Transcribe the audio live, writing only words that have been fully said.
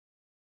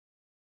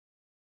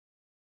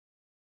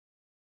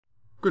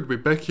Good, we're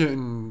back here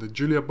in the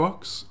Julia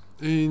box,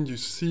 and you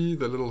see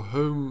the little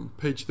home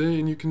page there,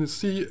 and you can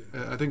see,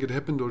 I think it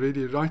happened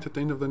already right at the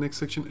end of the next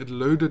section, it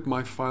loaded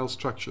my file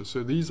structure.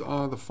 So these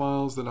are the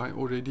files that I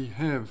already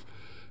have,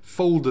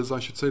 folders I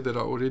should say, that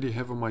I already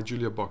have on my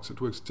Julia box. It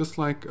works just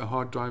like a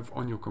hard drive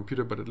on your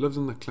computer, but it lives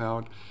in the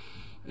cloud.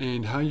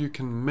 And how you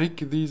can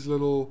make these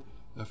little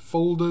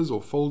folders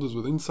or folders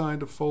with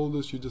inside of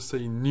folders, you just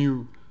say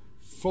new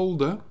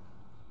folder,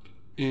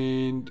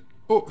 and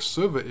oh,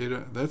 server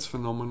error, that's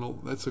phenomenal,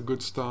 that's a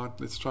good start.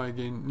 Let's try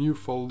again, new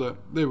folder,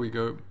 there we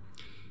go.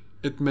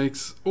 It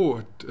makes, oh,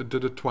 it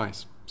did it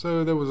twice.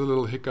 So there was a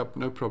little hiccup,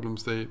 no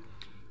problems there.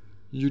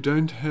 You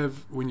don't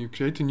have, when you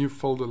create a new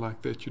folder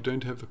like that, you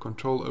don't have the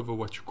control over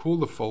what you call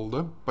the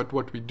folder, but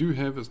what we do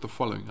have is the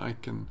following. I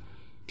can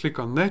click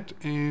on that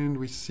and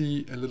we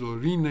see a little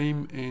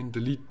rename and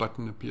delete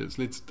button appears.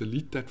 Let's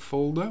delete that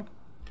folder,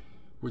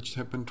 which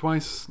happened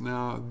twice.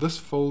 Now this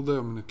folder,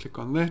 I'm going to click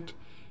on that,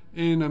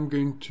 and I'm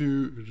going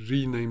to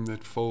rename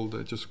that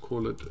folder, just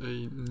call it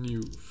a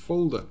new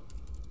folder.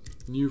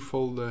 New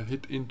folder,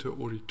 hit enter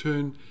or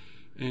return,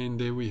 and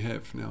there we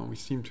have. Now we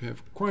seem to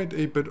have quite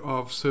a bit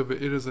of server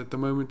errors at the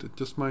moment.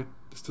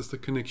 It's just a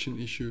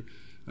connection issue.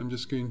 I'm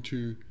just going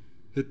to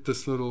hit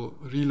this little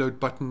reload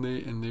button there,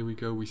 and there we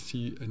go, we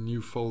see a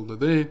new folder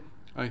there.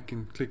 I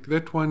can click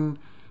that one,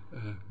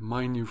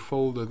 my new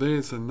folder,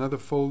 there's another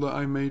folder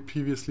I made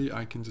previously.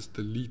 I can just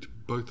delete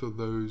both of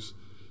those,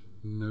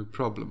 no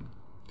problem.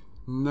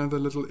 Another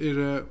little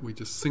error, we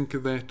just sync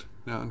that.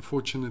 Now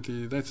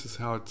unfortunately that's just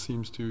how it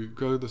seems to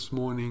go this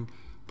morning,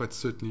 but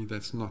certainly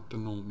that's not the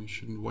norm. You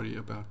shouldn't worry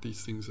about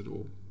these things at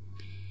all.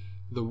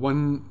 The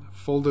one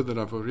folder that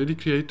I've already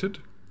created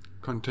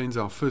contains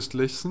our first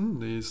lesson.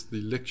 There's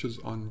the lectures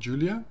on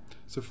Julia.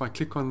 So if I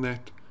click on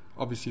that,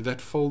 obviously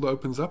that folder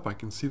opens up. I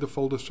can see the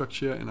folder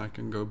structure and I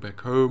can go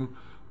back home,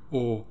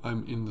 or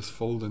I'm in this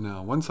folder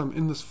now. Once I'm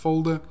in this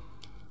folder,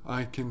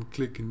 I can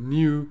click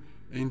new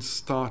and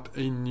start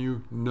a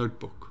new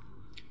notebook.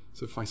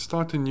 So if I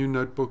start a new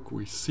notebook,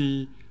 we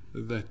see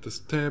that this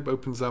tab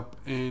opens up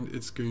and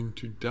it's going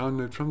to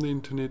download from the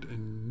internet a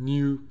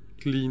new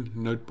clean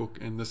notebook,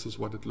 and this is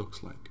what it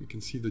looks like. You can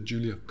see the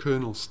Julia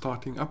kernel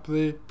starting up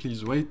there.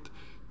 Please wait,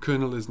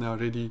 kernel is now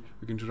ready.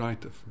 We're going to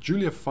write a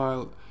Julia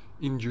file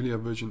in Julia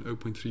version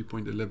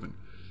 0.3.11.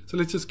 So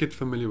let's just get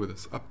familiar with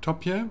this. Up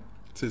top here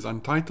it says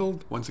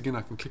untitled. Once again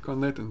I can click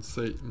on that and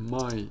say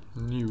my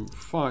new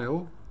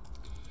file.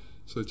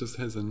 So it just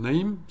has a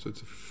name, so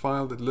it's a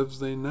file that lives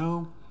there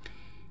now.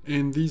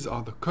 And these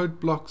are the code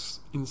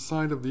blocks.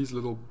 Inside of these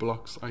little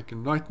blocks I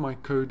can write my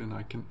code and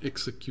I can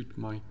execute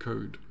my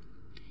code.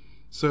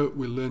 So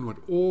we'll learn what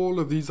all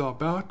of these are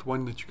about.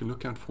 One that you can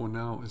look out for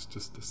now is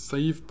just the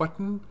save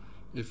button.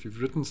 If you've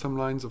written some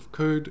lines of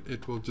code,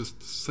 it will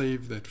just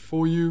save that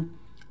for you.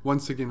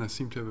 Once again, I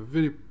seem to have a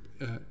very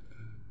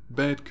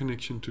bad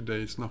connection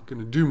today. It's not going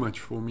to do much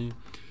for me.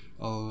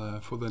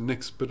 For the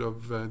next bit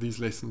of these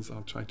lessons,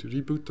 I'll try to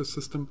reboot the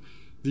system.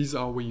 These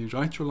are where you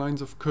write your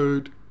lines of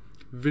code.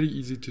 Very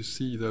easy to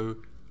see though,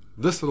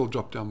 this little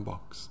drop down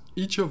box.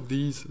 Each of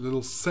these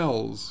little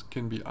cells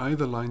can be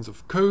either lines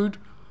of code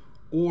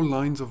or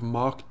lines of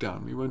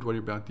markdown. We won't worry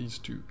about these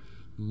two.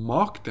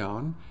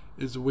 Markdown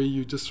is where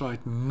you just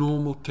write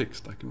normal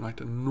text. I can write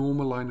a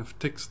normal line of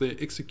text there,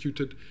 execute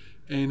it,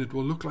 and it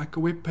will look like a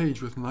web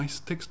page with nice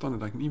text on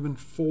it. I can even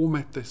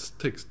format this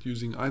text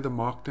using either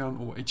Markdown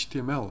or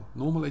HTML,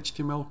 normal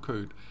HTML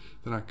code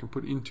that I can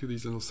put into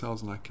these little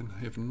cells, and I can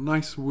have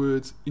nice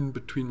words in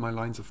between my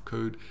lines of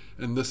code.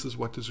 And this is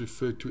what is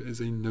referred to as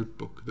a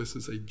notebook. This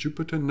is a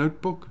Jupyter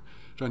notebook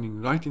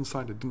running right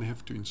inside. I didn't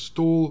have to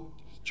install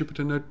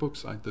Jupyter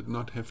notebooks. I did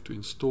not have to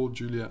install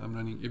Julia. I'm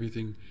running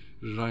everything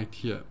right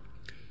here.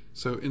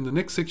 So in the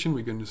next section,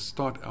 we're going to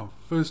start our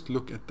first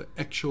look at the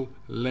actual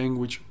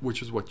language,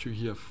 which is what you're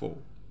here for.